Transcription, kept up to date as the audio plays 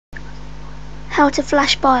How to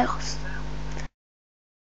flash BIOS.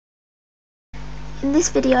 In this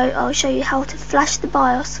video I'll show you how to flash the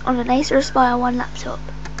BIOS on an Acer Aspire One laptop.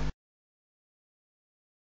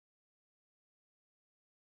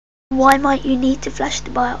 Why might you need to flash the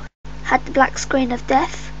BIOS? Had the black screen of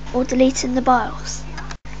death or deleting the BIOS?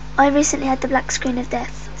 I recently had the black screen of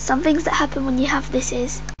death. Some things that happen when you have this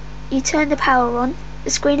is, you turn the power on, the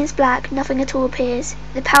screen is black, nothing at all appears,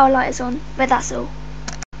 the power light is on, but that's all.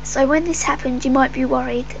 So when this happens you might be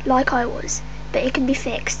worried, like I was, but it can be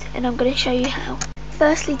fixed and I'm going to show you how.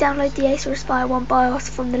 Firstly, download the Acer Aspire One BIOS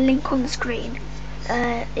from the link on the screen.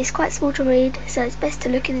 It's quite small to read, so it's best to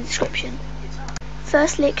look in the description.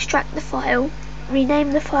 Firstly, extract the file,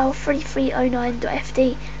 rename the file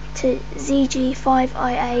 3309.fd to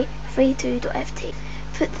zg5ia32.ft.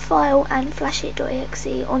 Put the file and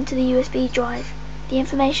Flashit.exe onto the USB drive. The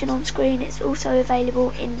information on screen is also available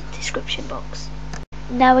in the description box.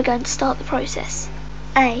 Now we're going to start the process.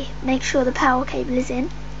 A. Make sure the power cable is in.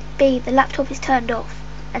 B. The laptop is turned off.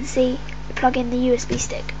 And C. Plug in the USB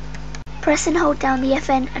stick. Press and hold down the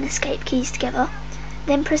FN and escape keys together.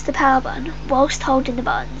 Then press the power button whilst holding the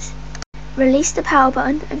buttons. Release the power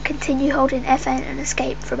button and continue holding FN and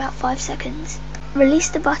escape for about 5 seconds. Release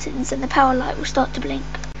the buttons and the power light will start to blink.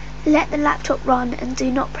 Let the laptop run and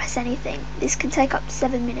do not press anything. This can take up to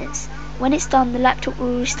 7 minutes. When it's done, the laptop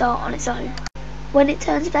will restart on its own. When it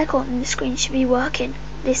turns back on, the screen should be working.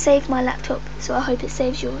 This saved my laptop, so I hope it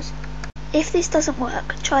saves yours. If this doesn't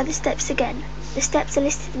work, try the steps again. The steps are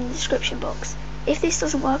listed in the description box. If this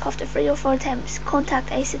doesn't work after 3 or 4 attempts,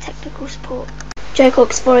 contact Acer technical support.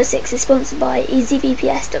 Jocox406 is sponsored by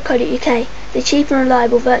easyvps.co.uk, the cheap and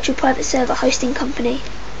reliable virtual private server hosting company.